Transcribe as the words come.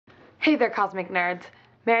Hey there, Cosmic Nerds.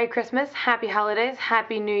 Merry Christmas, Happy Holidays,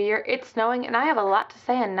 Happy New Year. It's snowing and I have a lot to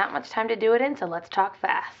say and not much time to do it in, so let's talk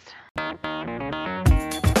fast.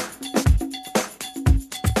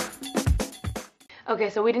 Okay,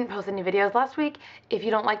 so we didn't post any videos last week. If you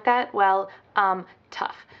don't like that, well,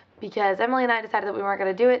 tough. Because Emily and I decided that we weren't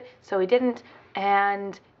going to do it, so we didn't.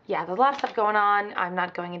 And yeah, there's a lot of stuff going on. I'm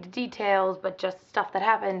not going into details, but just stuff that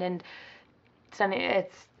happened, and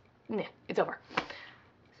it's over.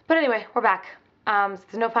 But anyway, we're back. There's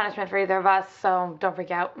no punishment for either of us, so don't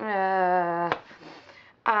freak out.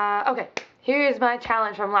 Okay, here's my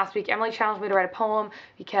challenge from last week. Emily challenged me to write a poem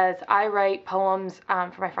because I write poems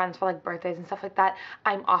for my friends for like birthdays and stuff like that.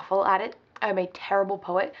 I'm awful at it. I'm a terrible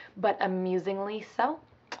poet, but amusingly so.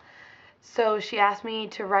 So she asked me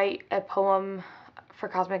to write a poem for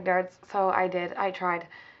Cosmic Nerds, so I did. I tried.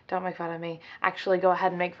 Don't make fun of me. Actually, go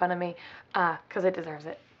ahead and make fun of me, because it deserves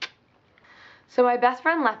it. So my best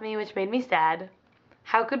friend left me, which made me sad.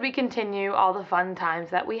 How could we continue all the fun times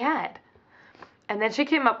that we had? And then she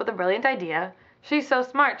came up with a brilliant idea. She's so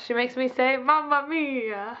smart. She makes me say, Mamma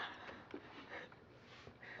Mia.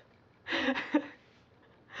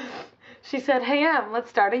 She said, hey, Em, let's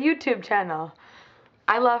start a YouTube channel.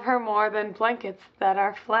 I love her more than blankets that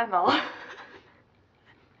are flannel.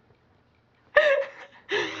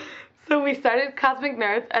 So we started Cosmic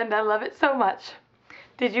Nerds, and I love it so much.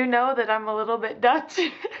 Did you know that I'm a little bit Dutch?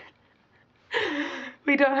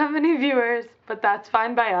 We don't have many viewers, but that's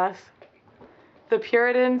fine by us. The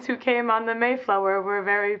Puritans who came on the Mayflower were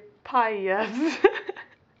very pious.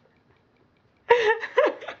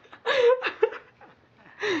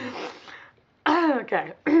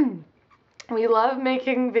 Okay. We love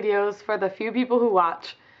making videos for the few people who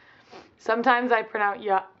watch. Sometimes I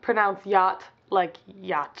pronounce yacht like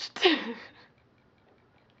yacht.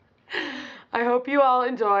 I hope you all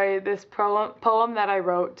enjoy this poem that I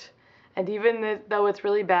wrote, and even though it's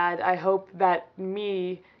really bad, I hope that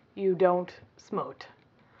you don't smote.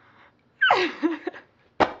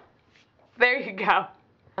 There you go.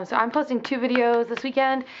 So I'm posting 2 videos this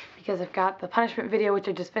weekend because I've got the punishment video, which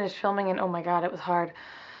I just finished filming, and oh my god, it was hard.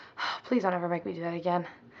 Please don't ever make me do that again.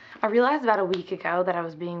 I realized about a week ago that I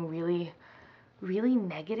was being really, really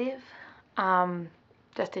negative,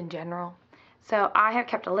 just in general. So I have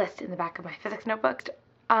kept a list in the back of my physics notebook.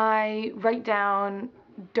 I write down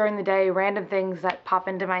during the day random things that pop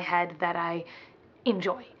into my head that I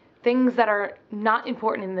enjoy. Things that are not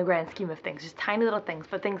important in the grand scheme of things, just tiny little things,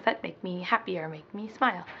 but things that make me happy or make me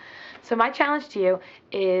smile. So my challenge to you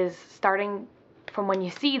is, starting from when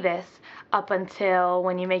you see this up until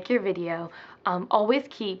when you make your video, always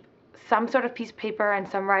keep some sort of piece of paper and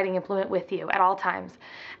some writing implement with you at all times.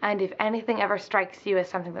 And if anything ever strikes you as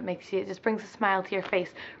something that makes you, it just brings a smile to your face,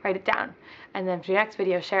 write it down. And then for your next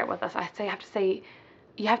video, share it with us.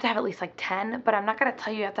 You have to have at least like 10, but I'm not going to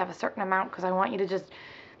tell you have to have a certain amount because I want you to just,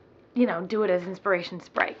 you know, do it as inspiration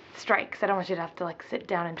strikes. I don't want you to have to like sit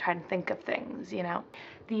down and try and think of things, you know.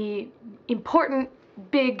 The important,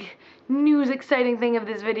 big, news exciting thing of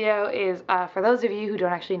this video is, for those of you who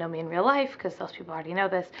don't actually know me in real life, because most people already know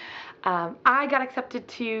this, I got accepted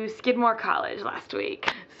to Skidmore College last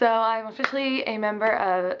week. So I'm officially a member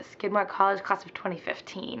of Skidmore College, class of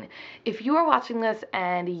 2015. If you are watching this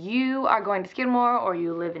and you are going to Skidmore, or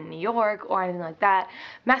you live in New York or anything like that,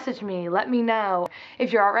 message me, let me know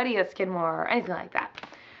if you're already at Skidmore or anything like that.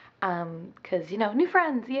 Because, you know, new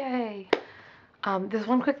friends, yay! There's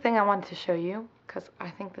one quick thing I wanted to show you, because I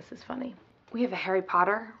think this is funny. We have a Harry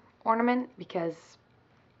Potter ornament because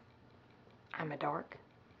I'm a dork.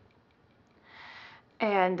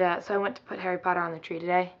 And so I went to put Harry Potter on the tree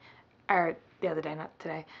today, or the other day, not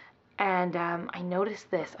today. And I noticed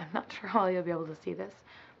this. I'm not sure how you'll be able to see this,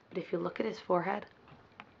 but if you look at his forehead,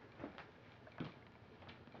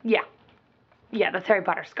 yeah, that's Harry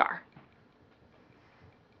Potter's scar.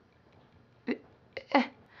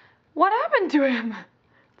 What happened to him?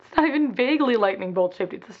 It's not even vaguely lightning bolt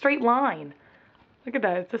shaped. It's a straight line. Look at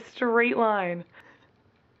that. It's a straight line.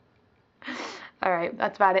 Alright,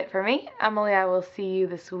 that's about it for me. Emily, I will see you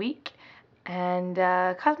this week. And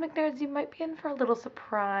Cosmic Nerds, you might be in for a little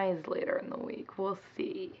surprise later in the week. We'll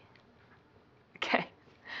see. Okay.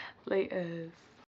 Laters.